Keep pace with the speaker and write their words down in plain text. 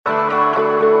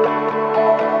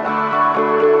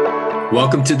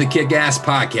Welcome to the Kick-Ass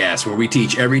Podcast, where we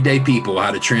teach everyday people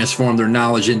how to transform their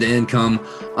knowledge into income,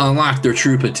 unlock their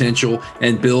true potential,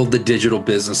 and build the digital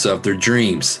business of their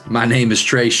dreams. My name is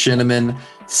Trey Shinneman,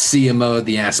 CMO of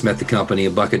the Ask Method Company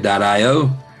of Bucket.io,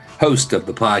 host of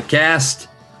the podcast.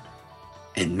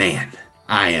 And man,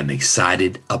 I am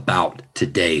excited about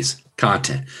today's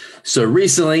content. So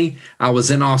recently, I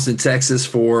was in Austin, Texas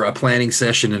for a planning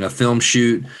session and a film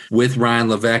shoot with Ryan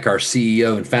Levesque, our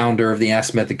CEO and founder of the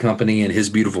Ask Method Company, and his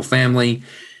beautiful family.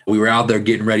 We were out there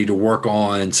getting ready to work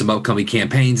on some upcoming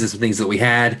campaigns and some things that we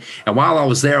had. And while I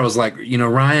was there, I was like,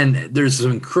 Ryan, there's some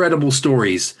incredible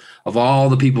stories of all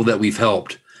the people that we've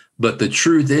helped. But the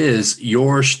truth is,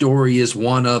 your story is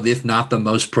one of, if not the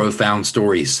most profound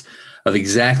stories of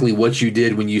exactly what you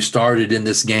did when you started in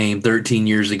this game 13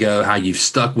 years ago, how you've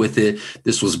stuck with it.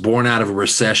 This was born out of a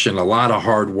recession, a lot of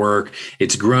hard work.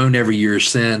 It's grown every year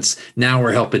since. Now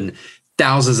we're helping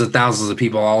thousands and thousands of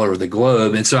people all over the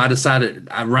globe. And so I decided,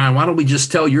 Ryan, why don't we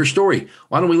just tell your story?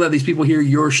 Why don't we let these people hear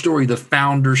your story, the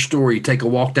founder story, take a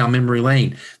walk down memory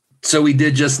lane? So we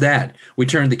did just that. We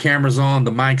turned the cameras on, the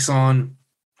mics on,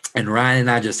 and Ryan and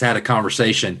I just had a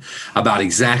conversation about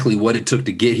exactly what it took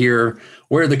to get here,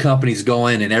 where the company's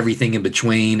going, and everything in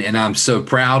between. And I'm so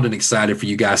proud and excited for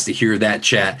you guys to hear that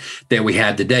chat that we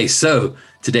had today. So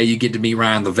today you get to meet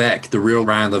Ryan Levesque, the real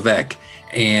Ryan Levesque.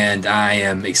 And I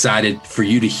am excited for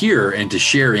you to hear and to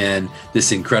share in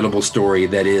this incredible story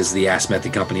that is the Ask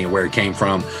Method Company and where it came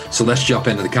from. So let's jump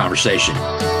into the conversation.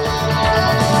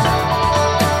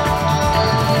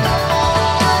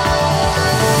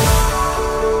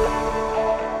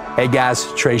 Hey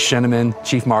guys, Trey Shinneman,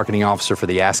 Chief Marketing Officer for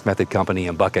the Ask Method Company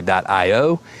and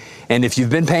Bucket.io. And if you've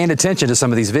been paying attention to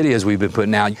some of these videos we've been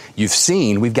putting out, you've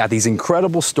seen we've got these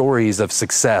incredible stories of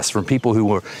success from people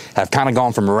who have kind of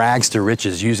gone from rags to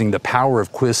riches using the power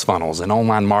of quiz funnels and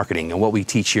online marketing and what we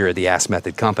teach here at the Ask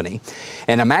Method Company.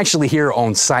 And I'm actually here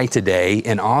on site today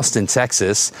in Austin,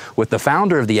 Texas with the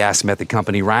founder of the Ask Method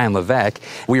Company, Ryan Levesque.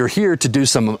 We are here to do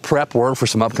some prep work for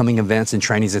some upcoming events and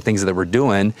trainings and things that we're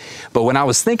doing. But when I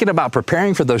was thinking about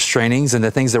preparing for those trainings and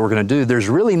the things that we're going to do, there's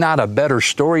really not a better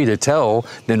story to tell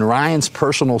than Ryan's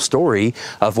personal story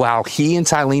of how he and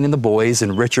Tylene and the boys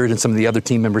and Richard and some of the other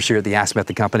team members here at the Ask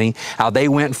Method Company, how they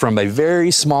went from a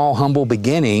very small, humble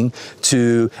beginning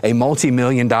to a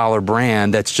multi-million-dollar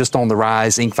brand that's just on the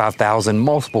rise, Inc. 5000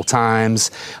 multiple times.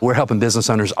 We're helping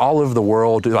business owners all over the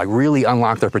world to really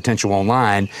unlock their potential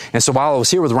online. And so while I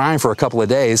was here with Ryan for a couple of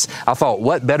days, I thought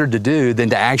what better to do than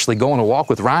to actually go on a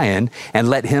walk with Ryan and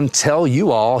let him tell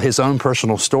you all his own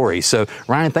personal story. So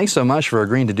Ryan, thanks so much for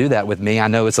agreeing to do that with me. I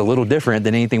know it's a little different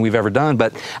than anything we've ever done,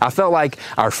 but I felt like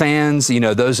our fans,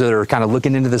 those that are kind of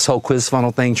looking into this whole quiz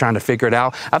funnel thing, trying to figure it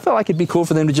out, I felt like it'd be cool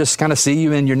for them to just kind of see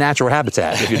you in your natural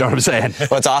habitat, if you know what I'm saying.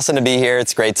 Well, it's awesome to be here.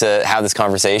 It's great to have this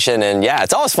conversation, and yeah,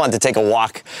 it's always fun to take a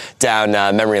walk down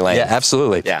memory lane. Yeah,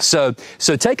 absolutely. Yeah. So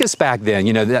take us back then.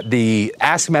 The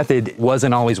Ask Method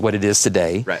wasn't always what it is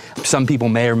today. Right. Some people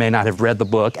may or may not have read the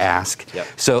book Ask. Yep.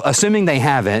 So assuming they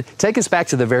haven't, take us back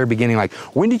to the very beginning. Like,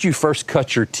 when did you first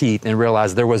cut your teeth and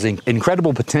realize there was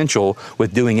incredible potential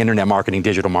with doing internet marketing,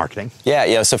 digital marketing?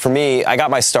 Yeah. So for me, I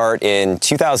got my start in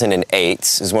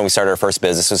 2008 is when we started our first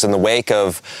business. It was in the wake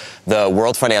of the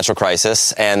world financial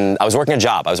crisis, and I was working a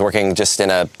job. I was working just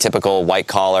in a typical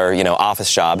white-collar,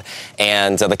 office job,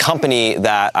 and the company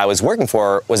that I was working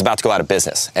for was about to go out of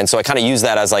business. And so I kind of used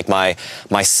that as like my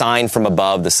sign from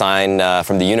above, the sign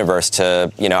from the universe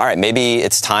to, all right, maybe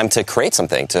it's time to create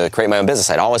something, to create my own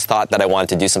business. I'd always thought that I wanted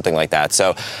to do something like that.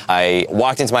 So I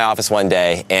walked into my office one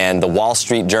day, and the Wall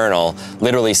Street Journal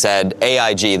literally said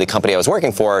AIG, the company I was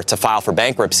working for, to file for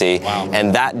bankruptcy. Wow.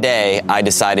 And that day, I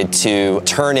decided to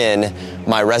turn in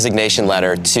my resignation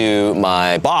letter to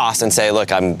my boss and say,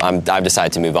 look, I've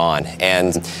decided to move on.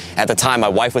 And at the time, my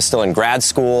wife was still in grad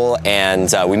school,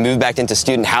 and we moved back into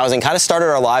student housing, kind of started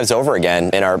our lives over again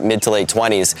in our mid to late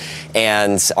 20s.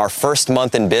 And our first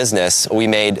month in business, we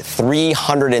made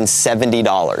 $370.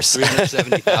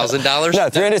 $370,000? No,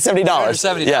 $370.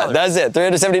 $370. Yeah, that's it.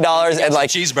 $370 and like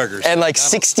cheeseburgers. And like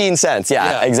 16 cents.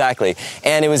 Yeah, exactly.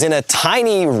 And it was in a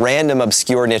tiny, random,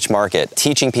 obscure niche market,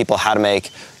 teaching people how to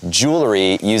make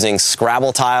jewelry using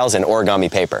Scrabble tiles and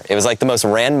origami paper. It was like the most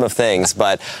random of things,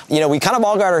 but we kind of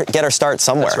all got to get our start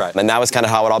somewhere. That's right. And that was kind of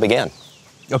how it all began.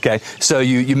 Okay, so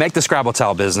you make the Scrabble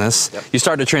tile business, you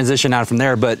start to transition out from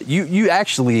there, but you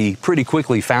actually pretty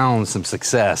quickly found some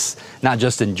success, not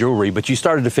just in jewelry, but you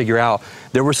started to figure out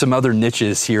there were some other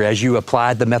niches here as you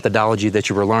applied the methodology that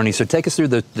you were learning. So take us through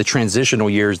the transitional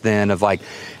years then of like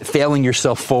failing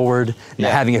yourself forward,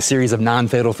 having a series of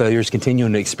non-fatal failures,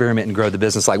 continuing to experiment and grow the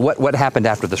business. Like what happened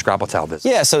after the Scrabble tile business?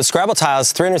 Yeah, so Scrabble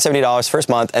tiles, $370 first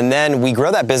month, and then we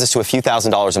grow that business to a few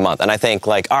 $1,000s a month. And I think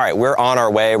like, all right, we're on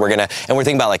our way, we're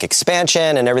thinking about like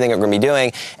expansion and everything that we're gonna be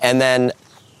doing. And then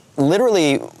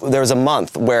literally there was a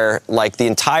month where like the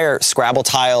entire Scrabble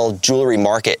tile jewelry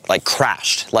market like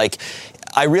crashed. Like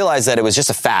I realized that it was just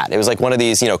a fad. It was like one of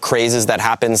these, crazes that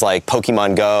happens like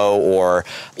Pokemon Go or,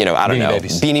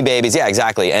 Beanie Babies. Yeah,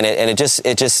 exactly. And it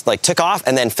just like took off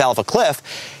and then fell off a cliff.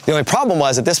 The only problem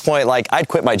was at this point, like I'd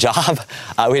quit my job.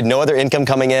 We had no other income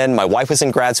coming in. My wife was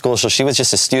in grad school, so she was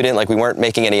just a student. Like we weren't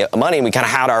making any money, and we kind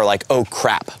of had our like, oh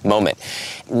crap moment.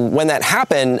 When that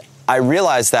happened, I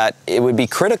realized that it would be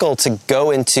critical to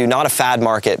go into not a fad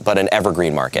market, but an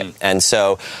evergreen market. And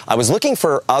so I was looking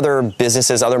for other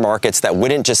businesses, other markets that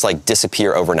wouldn't just like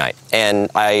disappear overnight. And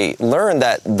I learned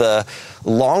that the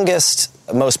longest,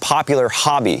 most popular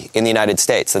hobby in the United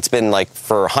States that's been like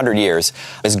for 100 years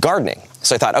is gardening.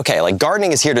 So I thought, okay, like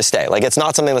gardening is here to stay. Like it's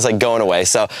not something that's like going away.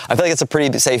 So I feel like it's a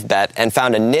pretty safe bet, and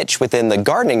found a niche within the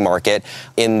gardening market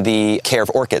in the care of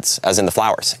orchids, as in the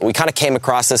flowers. We kind of came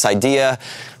across this idea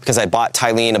because I bought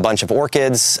Tylene a bunch of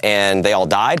orchids and they all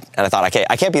died. And I thought, okay,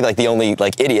 I can't be like the only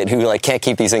like idiot who like can't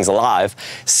keep these things alive.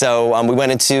 So we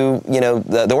went into,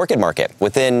 the orchid market.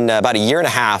 Within about a year and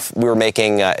a half, we were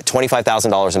making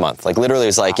 $25,000 a month. Like literally it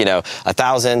was like,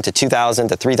 $1,000 to $2,000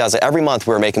 to $3,000. Every month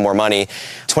we were making more money,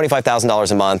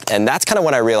 $25,000 a month. And that's kind of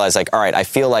when I realized like, all right, I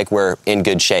feel like we're in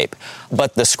good shape.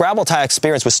 But the Scrabble tile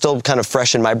experience was still kind of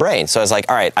fresh in my brain. So I was like,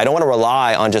 all right, I don't want to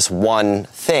rely on just one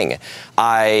thing.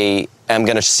 I'm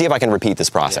going to see if I can repeat this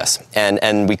process. Yeah.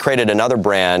 And we created another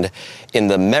brand in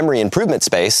the memory improvement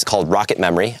space called Rocket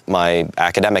Memory. My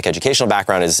academic educational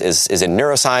background is in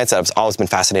neuroscience. I've always been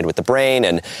fascinated with the brain.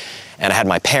 And I had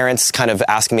my parents kind of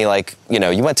asking me like,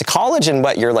 you went to college and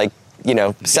what, you're like,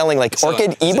 selling like orchid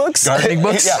ebooks? Gardening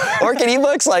books? Yeah, orchid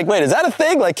ebooks. Like, wait, is that a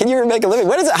thing? Like, can you make a living?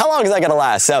 How long is that going to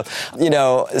last? So,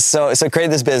 so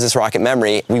created this business, Rocket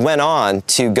Memory. We went on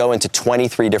to go into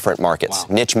 23 different markets,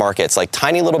 niche markets, like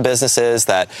tiny little businesses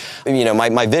that,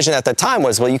 my vision at that time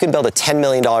was, well, you can build a $10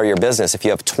 million a year business if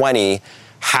you have 20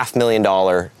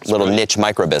 $500,000 little niche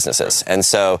micro businesses. And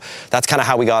so that's kind of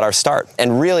how we got our start.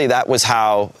 And really that was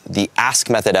how the Ask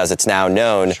method, as it's now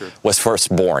known, was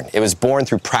first born. It was born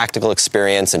through practical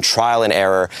experience and trial and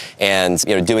error and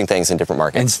doing things in different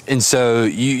markets. And so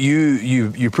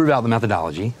you prove out the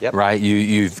methodology, right?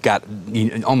 You've got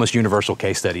almost universal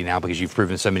case study now because you've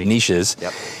proven so many niches.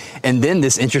 Yep. And then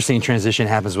this interesting transition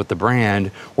happens with the brand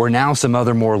where now some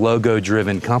other more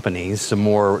logo-driven companies, some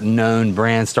more known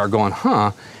brands start going,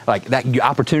 like that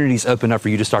opportunities open up for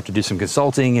you to start to do some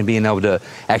consulting and being able to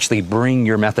actually bring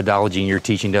your methodology and your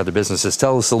teaching to other businesses.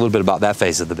 Tell us a little bit about that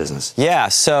phase of the business. Yeah,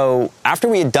 so after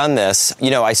we had done this,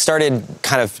 I started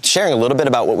kind of sharing a little bit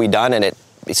about what we'd done, and it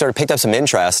sort of picked up some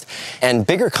interest, and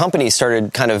bigger companies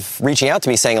started kind of reaching out to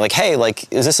me saying like, hey,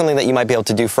 like, is this something that you might be able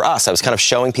to do for us? I was kind of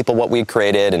showing people what we'd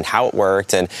created and how it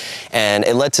worked, and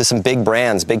it led to some big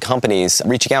brands, big companies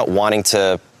reaching out wanting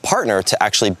to partner to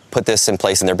actually put this in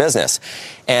place in their business.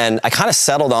 And I kind of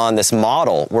settled on this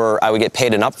model where I would get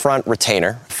paid an upfront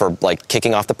retainer for like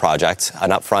kicking off the project,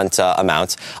 an upfront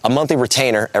amount, a monthly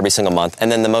retainer every single month,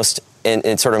 and then the most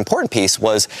sort of important piece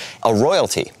was a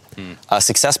royalty. A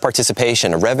success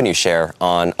participation, a revenue share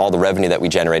on all the revenue that we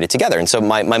generated together. And so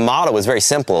my model was very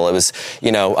simple. It was,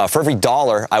 for every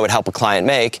dollar I would help a client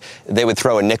make, they would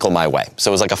throw a nickel my way. So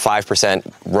it was like a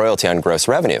 5% royalty on gross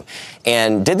revenue.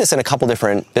 And did this in a couple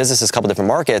different businesses, a couple different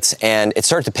markets, and it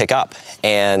started to pick up.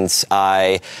 And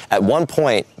I, at one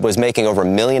point, was making over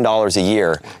 $1 million a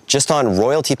year just on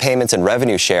royalty payments and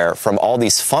revenue share from all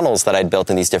these funnels that I'd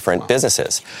built in these different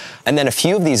businesses. And then a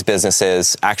few of these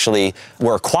businesses actually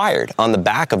were acquired on the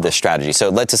back of this strategy. So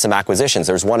it led to some acquisitions.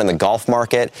 There was one in the golf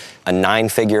market, a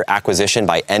 9-figure acquisition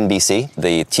by NBC,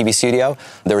 the TV studio.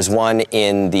 There was one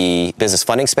in the business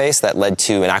funding space that led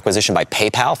to an acquisition by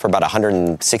PayPal for about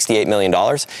 $168 million.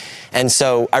 And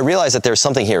so I realized that there's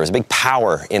something here. There's a big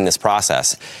power in this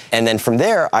process. And then from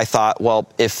there, I thought, well,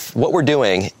 if what we're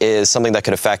doing is something that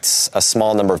could affect a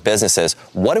small number of businesses,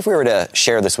 what if we were to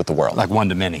share this with the world? Like one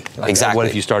to many. Exactly. What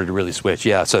if you started to really switch?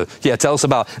 Yeah. So, tell us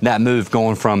about that move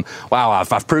going from, wow,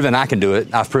 I've proven I can do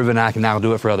it. I've proven I can now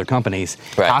do it for other companies.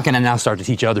 Right. How can I now start to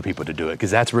teach other people to do it?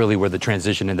 Because that's really where the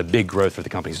transition and the big growth for the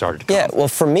company started to come. Yeah, well,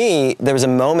 for me, there was a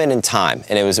moment in time,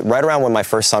 and it was right around when my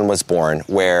first son was born,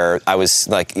 where I was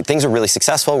like, things were really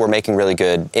successful. We're making really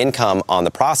good income on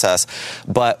the process.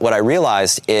 But what I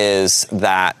realized is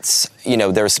that,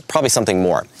 there's probably something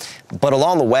more. But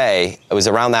along the way, it was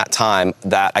around that time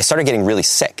that I started getting really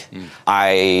sick.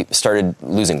 I started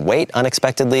losing weight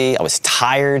unexpectedly. I was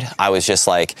tired. I was just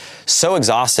like so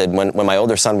exhausted when my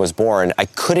older son was born. I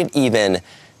couldn't even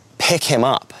pick him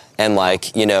up and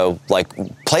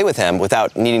play with him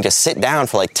without needing to sit down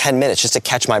for like 10 minutes just to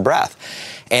catch my breath.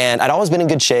 And I'd always been in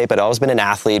good shape. I'd always been an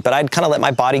athlete, but I'd kind of let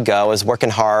my body go. I was working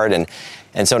hard and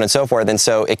so on and so forth. And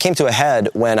so it came to a head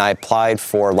when I applied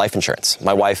for life insurance.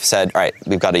 My wife said, all right,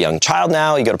 we've got a young child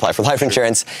now. You got to apply for life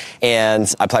insurance.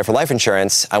 And I applied for life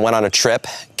insurance. I went on a trip,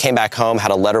 came back home,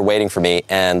 had a letter waiting for me.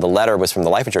 And the letter was from the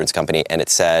life insurance company. And it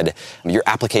said, your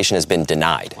application has been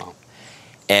denied. Wow.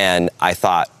 And I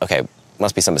thought, okay,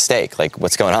 must be some mistake. Like,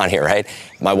 what's going on here, right?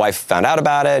 My wife found out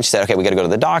about it. She said, okay, we got to go to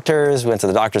the doctors. We went to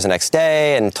the doctors the next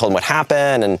day and told them what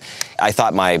happened. And I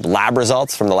thought my lab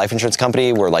results from the life insurance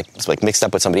company were like mixed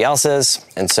up with somebody else's.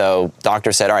 And so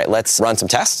doctor said, all right, let's run some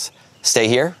tests. Stay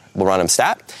here. We'll run them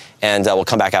stat. And we'll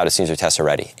come back out as soon as your tests are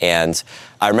ready. And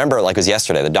I remember like it was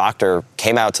yesterday, the doctor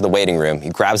came out to the waiting room. He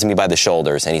grabs me by the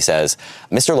shoulders and he says,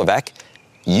 Mr. Levesque,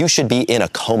 you should be in a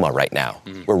coma right now.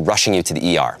 We're rushing you to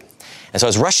the ER. And so I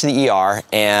was rushed to the ER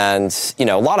and,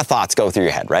 a lot of thoughts go through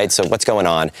your head, right? So what's going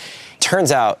on?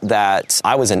 Turns out that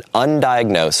I was an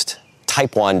undiagnosed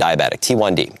type 1 diabetic,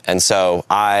 T1D. And so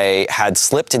I had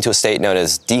slipped into a state known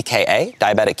as DKA,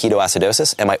 diabetic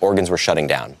ketoacidosis, and my organs were shutting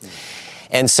down.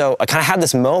 And so I kind of had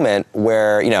this moment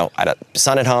where, I had a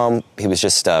son at home. He was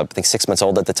just, I think, 6 months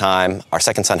old at the time. Our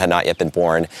second son had not yet been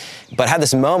born. But I had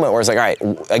this moment where I was like,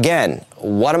 all right, again,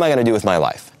 what am I going to do with my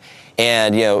life?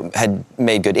 And, had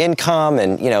made good income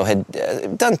and,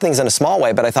 had done things in a small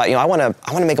way. But I thought, I want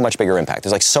to make a much bigger impact.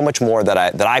 There's like so much more that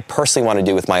I personally want to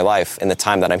do with my life in the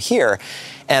time that I'm here.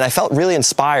 And I felt really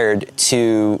inspired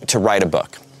to write a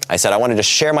book. I said I wanted to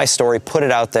share my story, put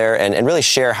it out there, and really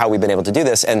share how we've been able to do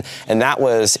this. And that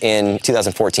was in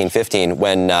 2014-15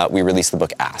 when we released the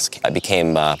book Ask. I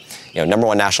became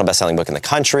 #1 national best-selling book in the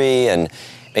country, and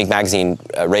Inc. magazine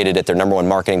rated it their #1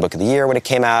 marketing book of the year when it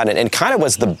came out, and kind of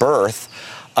was the birth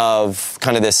of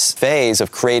kind of this phase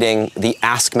of creating the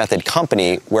Ask Method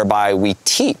company, whereby we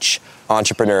teach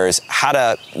entrepreneurs how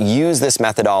to use this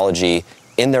methodology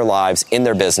in their lives, in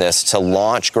their business, to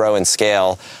launch, grow, and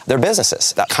scale their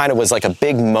businesses. That kind of was like a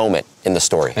big moment in the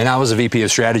story. And I was a VP of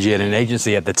strategy at an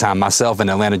agency at the time. Myself in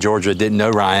Atlanta, Georgia, didn't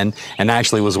know Ryan, and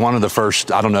actually was one of the first,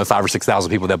 5,000 or 6,000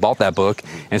 people that bought that book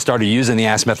and started using the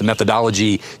Ask Method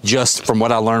methodology just from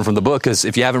what I learned from the book. Because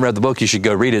if you haven't read the book, you should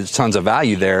go read it. There's tons of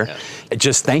value there. Yeah.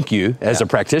 Just thank you as a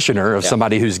practitioner of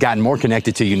somebody who's gotten more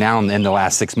connected to you now in the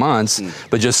last 6 months,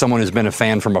 but just someone who's been a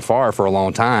fan from afar for a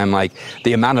long time. Like,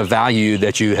 the amount of value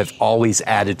that you have always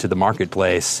added to the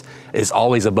marketplace is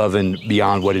always above and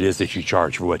beyond what it is that you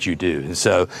charge for what you do. And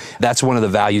so that's one of the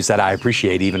values that I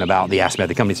appreciate even about the Ask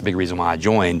Method company. It's a big reason why I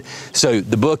joined. So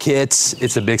the book hits,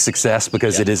 it's a big success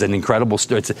because it is an incredible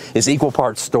story. It's equal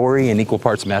parts story and equal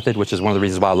parts method, which is one of the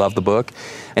reasons why I love the book.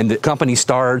 And the company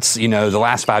starts, the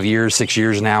last 5 years, 6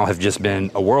 years now have just been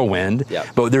a whirlwind.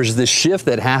 But there's this shift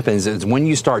that happens. It's when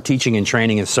you start teaching and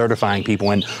training and certifying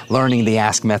people and learning the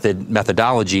Ask Method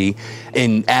methodology.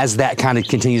 And as that kind of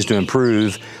continues to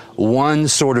improve, one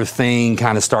sort of thing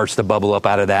kind of starts to bubble up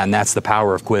out of that, and that's the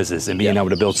power of quizzes and being able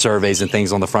to build surveys and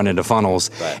things on the front end of funnels.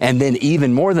 Right. And then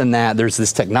even more than that, there's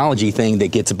this technology thing that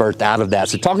gets birthed out of that.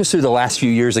 So talk us through the last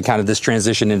few years and kind of this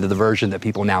transition into the version that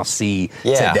people now see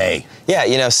today.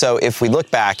 Yeah, so if we look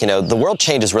back, the world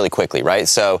changes really quickly, right?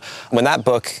 So when that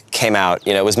book came out,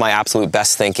 it was my absolute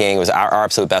best thinking, it was our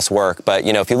absolute best work. But,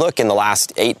 if you look in the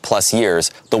last 8+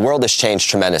 years, the world has changed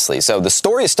tremendously. So the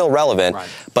story is still relevant,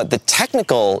 but the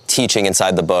technical teaching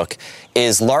inside the book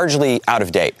is largely out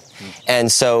of date.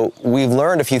 And so we've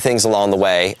learned a few things along the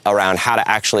way around how to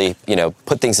actually,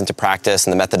 put things into practice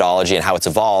and the methodology and how it's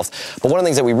evolved. But one of the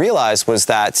things that we realized was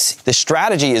that the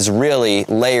strategy is really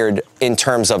layered in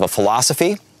terms of a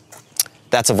philosophy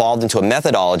that's evolved into a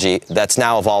methodology that's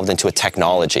now evolved into a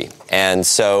technology. And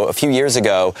so a few years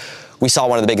ago, we saw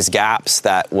one of the biggest gaps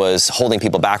that was holding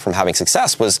people back from having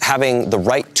success was having the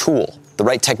right tool the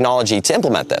right technology to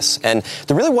implement this. And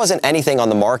there really wasn't anything on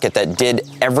the market that did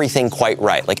everything quite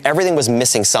right. Like everything was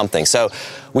missing something. So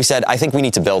we said, I think we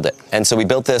need to build it. And so we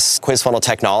built this quiz funnel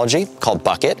technology called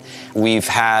Bucket. We've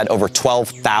had over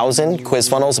 12,000 quiz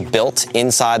funnels built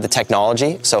inside the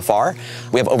technology so far.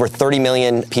 We have over 30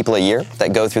 million people a year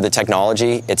that go through the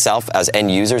technology itself as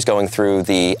end users going through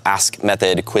the Ask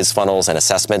method quiz funnels and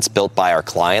assessments built by our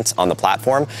clients on the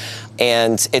platform.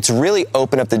 And it's really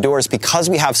opened up the doors because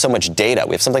we have so much data.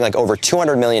 We have something like over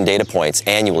 200 million data points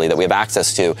annually that we have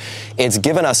access to. It's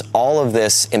given us all of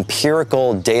this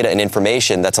empirical data and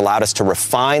information that's allowed us to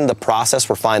refine the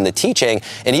process, refine the teaching.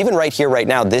 And even right here, right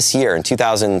now, this year in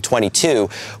 2022,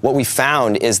 what we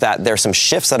found is that there's some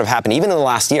shifts that have happened even in the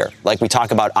last year. Like we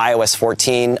talk about iOS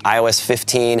 14, iOS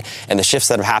 15, and the shifts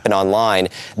that have happened online.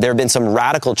 There have been some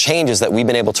radical changes that we've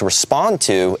been able to respond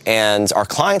to, and our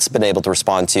clients have been able to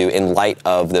respond to in light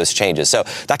of those changes. So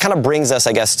that kind of brings us,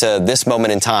 I guess, to this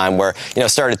moment in time where,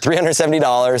 started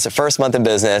 $370, first month in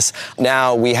business.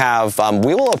 Now we have,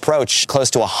 we will approach close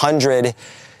to 100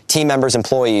 team members,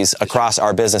 employees across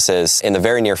our businesses in the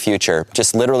very near future.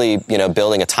 Just literally,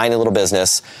 building a tiny little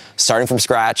business, starting from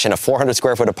scratch in a 400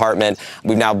 square foot apartment.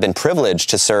 We've now been privileged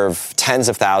to serve tens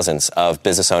of thousands of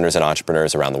business owners and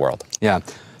entrepreneurs around the world. Yeah.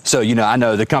 So, I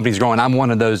know the company's growing. I'm one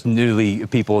of those newly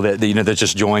people that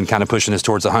just joined, kind of pushing us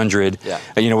towards 100. Yeah.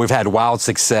 We've had wild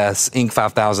success, Inc.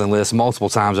 5000 lists multiple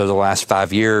times over the last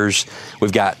 5 years.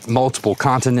 We've got multiple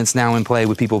continents now in play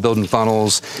with people building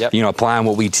funnels, applying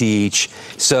what we teach.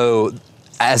 So,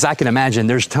 as I can imagine,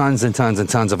 there's tons and tons and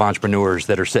tons of entrepreneurs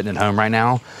that are sitting at home right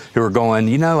now who are going,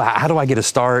 how do I get a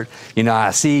start? I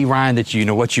see, Ryan, that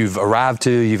what you've arrived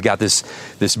to. You've got this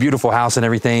beautiful house and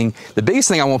everything. The biggest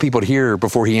thing I want people to hear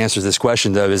before he answers this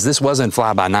question, though, is this wasn't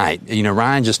fly by night.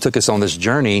 Ryan just took us on this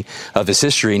journey of his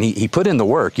history, and he put in the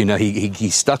work. He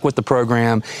stuck with the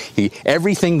program.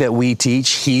 Everything that we teach,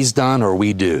 he's done or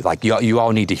we do. Like you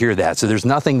all need to hear that. So there's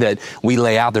nothing that we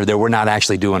lay out there that we're not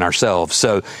actually doing ourselves.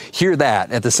 So hear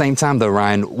that. At the same time, though,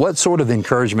 Ryan, what sort of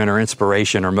encouragement or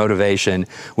inspiration or motivation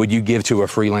would you give to a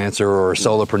freelancer or a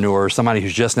solopreneur, or somebody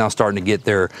who's just now starting to get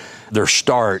their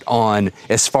start on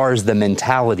as far as the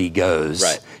mentality goes,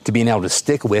 right, to being able to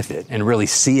stick with it and really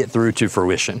see it through to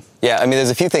fruition? Yeah, there's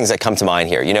a few things that come to mind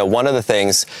here. One of the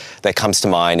things that comes to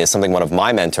mind is something one of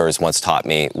my mentors once taught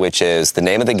me, which is the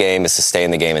name of the game is to stay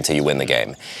in the game until you win the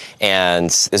game. And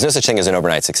there's no such thing as an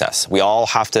overnight success. We all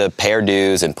have to pay our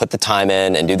dues and put the time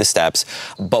in and do the steps.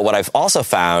 But what I've also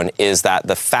found is that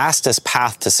the fastest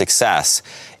path to success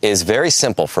is very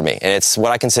simple for me. And it's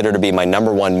what I consider to be my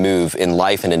number one move in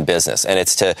life and in business. And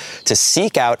it's to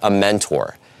seek out a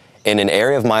mentor in an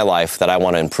area of my life that I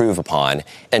want to improve upon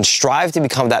and strive to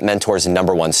become that mentor's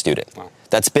number one student. Wow.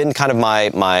 That's been kind of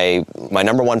my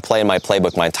number one play in my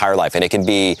playbook my entire life. And it can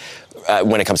be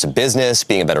when it comes to business,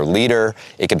 being a better leader.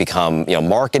 It could become,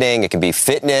 marketing. It can be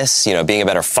fitness, being a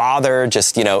better father,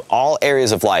 just, all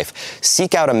areas of life.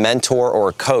 Seek out a mentor or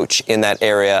a coach in that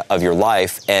area of your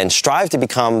life and strive to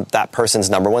become that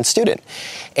person's number one student.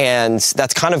 And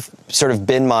that's kind of sort of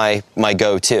been my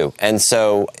go-to. And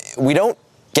so we don't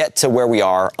get to where we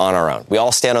are on our own. We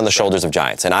all stand on the shoulders of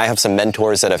giants. And I have some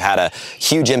mentors that have had a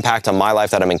huge impact on my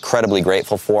life that I'm incredibly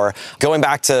grateful for. Going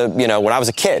back to, when I was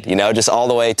a kid, just all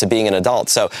the way to being an adult.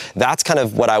 So that's kind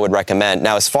of what I would recommend.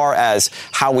 Now, as far as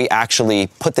how we actually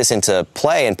put this into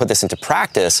play and put this into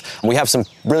practice, we have some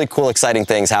really cool, exciting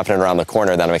things happening around the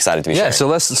corner that I'm excited to be sharing.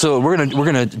 So we're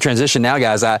gonna transition now,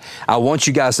 guys. I want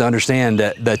you guys to understand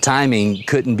that the timing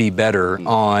couldn't be better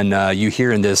on you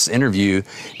hearing this interview,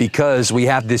 because we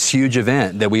have this huge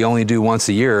event that we only do once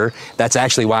a year. That's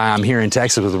actually why I'm here in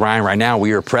Texas with Ryan right now.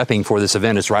 We are prepping for this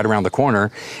event. It's right around the corner.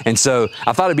 And so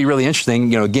I thought it'd be really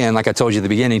interesting, again, like I told you at the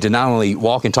beginning, to not only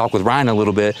walk and talk with Ryan a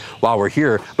little bit while we're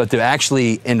here, but to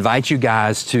actually invite you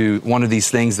guys to one of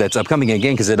these things that's upcoming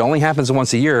again, because it only happens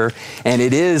once a year. And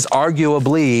it is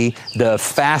arguably the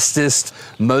fastest,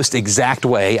 most exact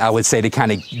way, I would say, to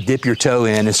kind of dip your toe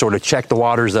in and sort of check the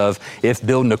waters of if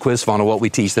building a quiz funnel, what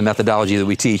we teach, the methodology that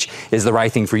we teach, is the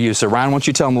right thing for you. So Ryan, why don't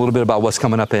you tell them a little bit about what's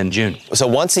coming up in June? So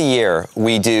once a year,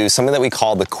 we do something that we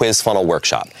call the Quiz Funnel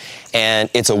Workshop. And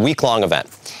it's a week-long event.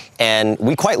 And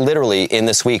we quite literally, in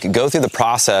this week, go through the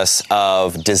process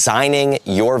of designing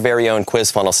your very own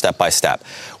quiz funnel step by step.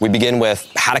 We begin with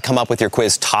how to come up with your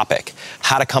quiz topic,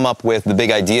 how to come up with the big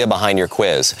idea behind your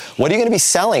quiz. What are you going to be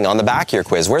selling on the back of your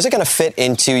quiz? Where's it going to fit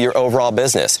into your overall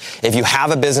business? If you have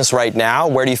a business right now,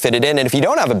 where do you fit it in? And if you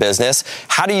don't have a business,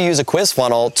 how do you use a quiz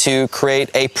funnel to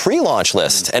create a pre-launch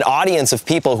list, an audience of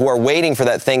people who are waiting for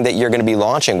that thing that you're going to be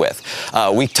launching with?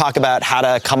 We talk about how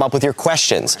to come up with your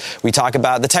questions. We talk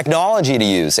about the technology technology to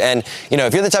use. And,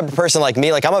 if you're the type of person like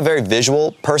me, like I'm a very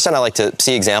visual person, I like to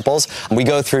see examples. We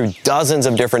go through dozens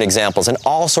of different examples in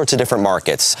all sorts of different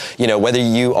markets. Whether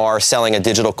you are selling a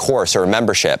digital course or a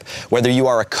membership, whether you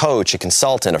are a coach, a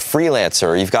consultant, a freelancer,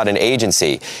 or you've got an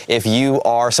agency, if you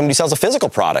are somebody who sells a physical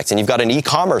product and you've got an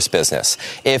e-commerce business,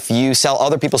 if you sell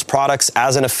other people's products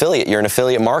as an affiliate, you're an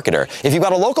affiliate marketer, if you've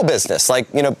got a local business like,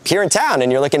 here in town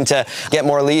and you're looking to get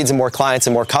more leads and more clients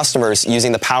and more customers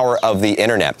using the power of the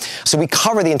internet. So we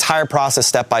cover the entire process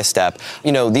step by step.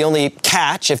 The only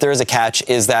catch, if there is a catch,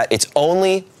 is that it's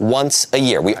only once a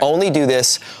year. We only do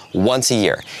this once a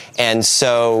year. And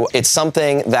so it's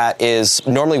something that is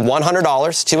normally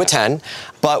 $100 to attend,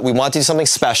 but we want to do something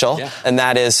special. Yeah. And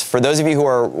that is, for those of you who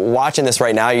are watching this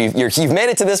right now, you've made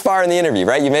it to this far in the interview,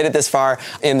 right? You made it this far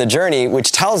in the journey,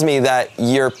 which tells me that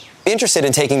you're interested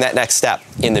in taking that next step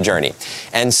in the journey.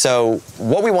 And so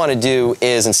what we want to do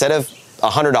is, instead of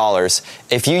 $100,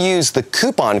 if you use the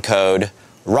coupon code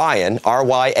Ryan,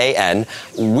 R-Y-A-N,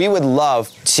 we would love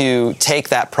to take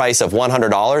that price of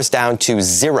 $100 down to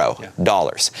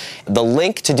 $0. The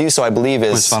link to do so, I believe,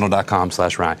 is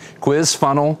quizfunnel.com/Ryan.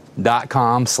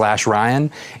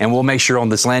 Quizfunnel.com/Ryan. And we'll make sure on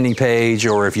this landing page,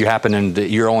 or if you happen and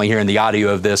you're only hearing the audio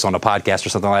of this on a podcast or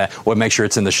something like that, we'll make sure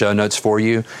it's in the show notes for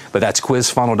you. But that's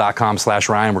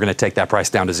quizfunnel.com/Ryan. We're going to take that price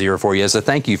down to $0 for you. So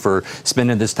thank you for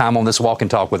spending this time on this walk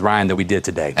and talk with Ryan that we did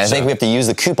today. And I think we have to use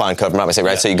the coupon code, if I'm not mistaken,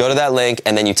 right? Yeah. So you go to that link,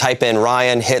 and then you type in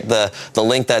Ryan, hit the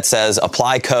link that says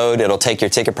apply code. It'll take your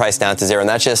ticket price down to $0. And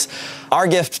that's just our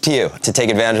gift to you to take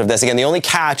advantage of this. Again, the only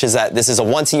catch is that this is a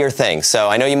once-a-year thing. So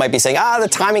I know you might be saying, the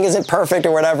timing isn't perfect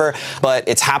or whatever, but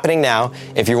it's happening now.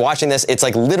 If you're watching this, it's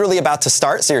like literally about to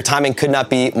start, so your timing could not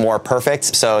be more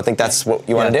perfect. So I think that's what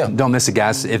you want to do. Don't miss it,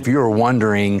 guys. If you're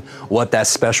wondering what that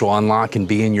special unlock can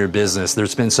be in your business,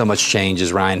 there's been so much change,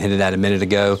 as Ryan hinted at a minute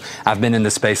ago. I've been in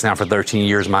this space now for 13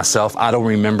 years myself. I don't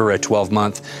remember a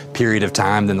 12-month period of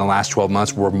time than the last 12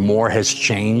 months where more has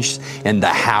changed in the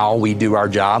how we do our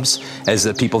jobs as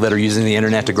the people that are using the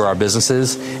internet to grow our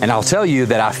businesses. And I'll tell you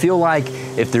that I feel like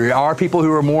if there are people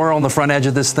who are more on the front edge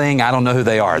of this thing, I don't know who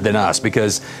they are than us,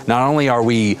 because not only are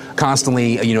we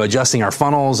constantly, adjusting our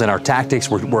funnels and our tactics,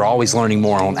 we're always learning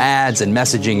more on ads and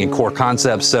messaging and core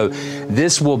concepts. So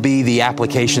this will be the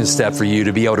application step for you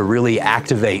to be able to really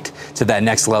activate to that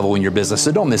next level in your business.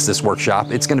 So don't miss this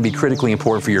workshop. It's going to be critically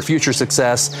important for your future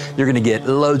success. You're going to get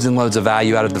loads and loads of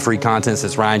value out of the free content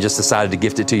since Ryan just decided to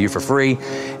gift it to you for free.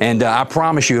 And I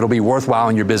promise you it'll be worthwhile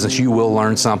in your business. You will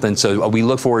learn something. So we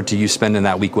look forward to you spending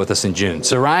that week with us in June.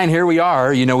 So Ryan, here we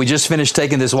are. We just finished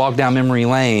taking this walk down memory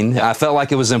lane. I felt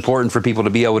like it was important for people to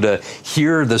be able to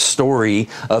hear the story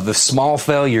of the small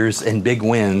failures and big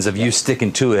wins of you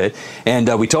sticking to it. And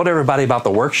we told everybody about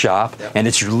the workshop, and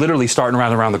it's literally starting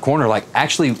around the corner. Like,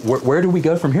 actually, where do we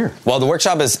go from here? Well, the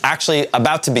workshop is actually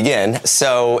about to begin.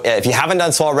 So if you haven't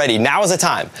done so already, now is the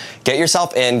time. Get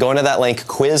yourself in, go into that link,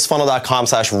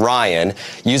 quizfunnel.com/Ryan.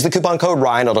 Use the coupon code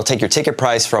Ryan. It'll take your ticket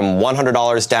price from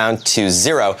 $100 down to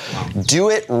 $0. Do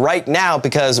it right now,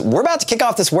 because we're about to kick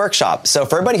off this workshop. So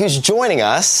for everybody who's joining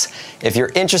us, if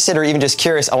you're interested or even just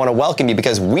curious, I want to welcome you,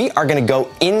 because we are going to go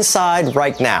inside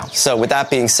right now. So with that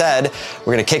being said,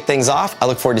 we're going to kick things off. I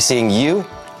look forward to seeing you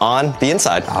on the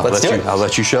inside. Let's do it. I'll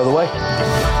let you show the way.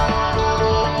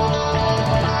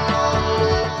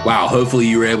 Wow, hopefully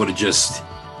you were able to just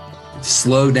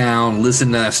slow down, listen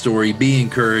to that story, be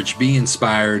encouraged, be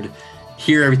inspired,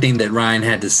 hear everything that Ryan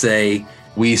had to say.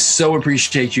 We so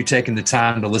appreciate you taking the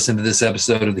time to listen to this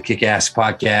episode of the Kick-Ass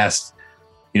Podcast.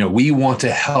 We want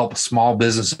to help small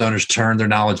business owners turn their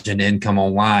knowledge into income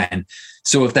online.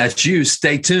 So if that's you,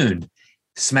 stay tuned.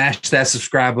 Smash that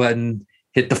subscribe button,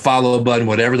 hit the follow button,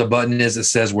 whatever the button is that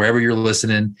says wherever you're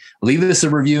listening. Leave us a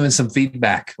review and some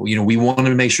feedback. We want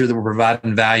to make sure that we're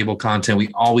providing valuable content. We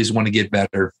always want to get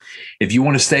better. If you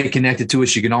want to stay connected to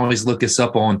us, you can always look us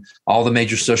up on all the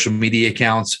major social media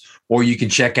accounts, or you can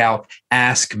check out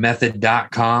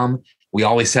askmethod.com. We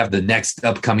always have the next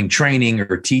upcoming training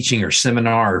or teaching or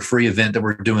seminar or free event that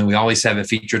we're doing. We always have it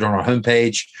featured on our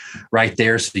homepage right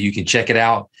there, so you can check it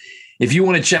out. If you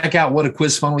want to check out what a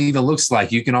quiz funnel even looks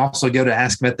like, you can also go to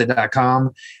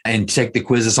askmethod.com and take the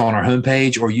quizzes on our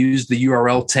homepage, or use the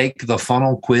URL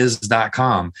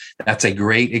takethefunnelquiz.com. That's a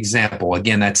great example.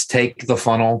 Again, that's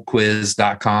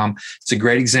takethefunnelquiz.com. It's a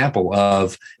great example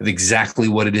of exactly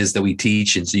what it is that we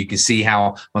teach. And so you can see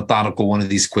how methodical one of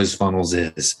these quiz funnels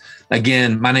is.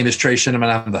 Again, my name is Trey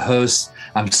Shinneman. I'm the host.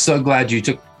 I'm so glad you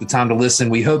took the time to listen.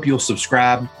 We hope you'll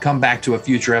subscribe, come back to a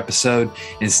future episode,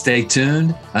 and stay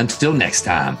tuned until next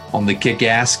time on the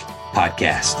Kick-Ass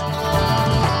Podcast.